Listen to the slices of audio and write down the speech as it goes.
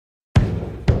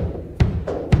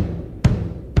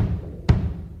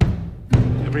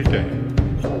Every day,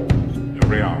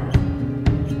 every hour,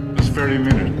 this very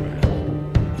minute,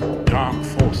 man, dark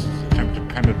forces attempt to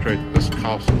penetrate this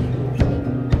castle's walls.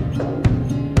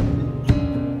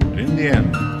 But in the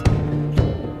end,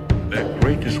 their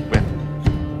greatest weapon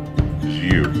is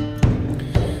you.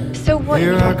 So what,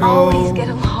 you don't always get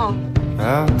along?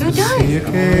 Who does?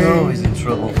 You're always in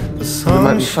trouble. The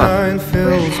sunshine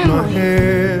fills my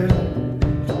hair,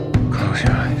 Close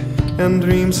your eyes. and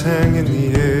dreams hang in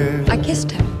the air. I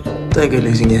kissed him. Don't go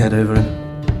losing your head over him.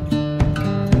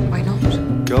 Why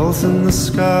not? Gulls in the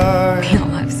sky, We don't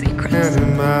have secrets. and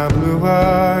in my blue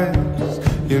eyes,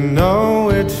 you know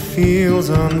it feels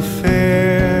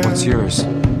unfair. What's yours?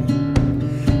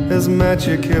 There's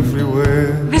magic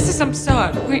everywhere. This is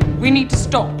absurd. We need to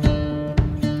stop.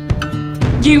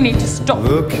 You need to stop.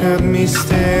 Look at me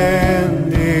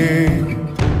standing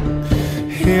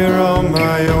here on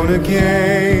my own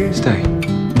again. Stay.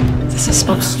 This is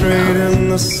I'm straight in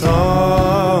the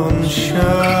sunshine.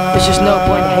 There's just no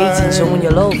point hating someone you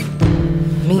love.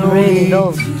 Me really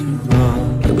love.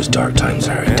 It was dark times,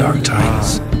 Harry. Dark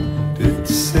times.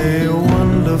 It's a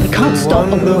wonderful, We can't stop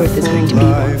a war if there's going to be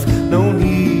one. life. No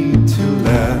need to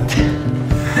laugh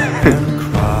and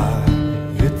cry.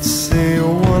 It's a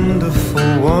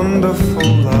wonderful, wonderful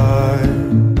life.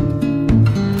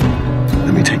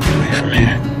 Let me take you away from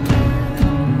here.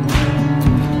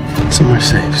 Somewhere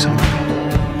safe,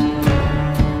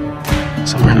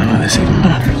 somewhere none of this even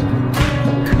matters.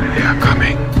 They are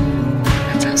coming.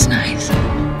 That sounds nice.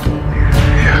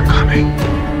 They are coming.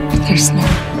 There's no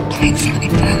place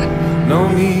like that. No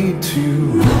need to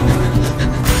run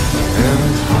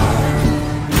and hide.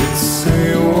 It's a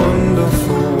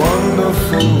wonderful,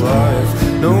 wonderful life.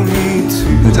 No need to.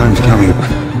 The time's coming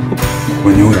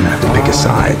when you're gonna have to pick a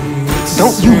side.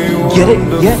 Don't you get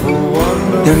it yet?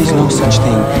 There is no such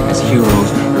thing as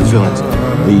heroes or villains.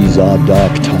 These are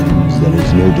dark times, there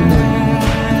is no denying.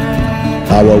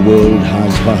 Our world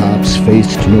has perhaps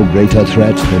faced no greater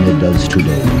threat than it does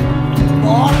today.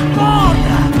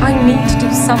 I need to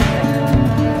do something.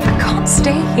 I can't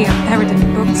stay here buried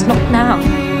in books, not now.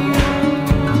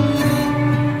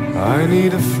 I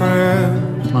need a friend.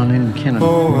 Marlene McKinnon.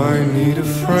 Oh, I need a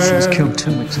friend. She was killed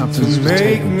 2 weeks after to this was make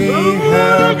taken. me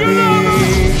happy.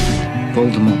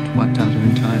 Voldemort wiped out her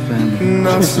entire family.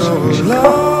 Not so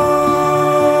alone.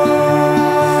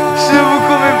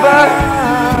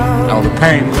 Now the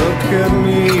pain Look at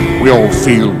me. we all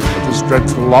feel that this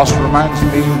dreadful loss reminds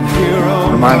us.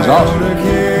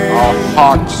 Our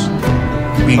hearts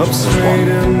beat Up as straight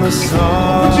one. in the sun.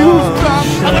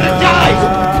 I'm gonna die!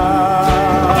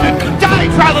 I'm gonna die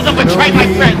rather than betray my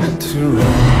friends! To run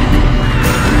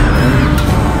and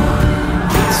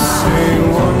hide. It's a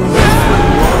wonderful,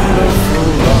 wonderful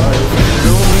life.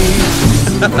 No need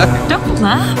to laugh Don't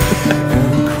laugh.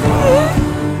 and cry.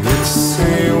 It's a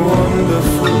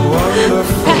wonderful,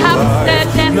 wonderful Perhaps life. their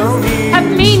deaths No need have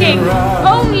meaning to run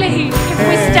only if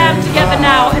we stand together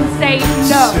now and say It's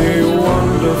no. a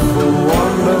wonderful,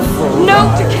 wonderful No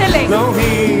life. to killing. No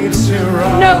need to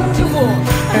run No to war.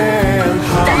 and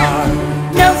hide.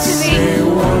 No to the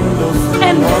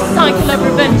endless cycle of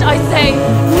revenge. I say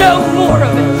no more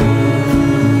of it.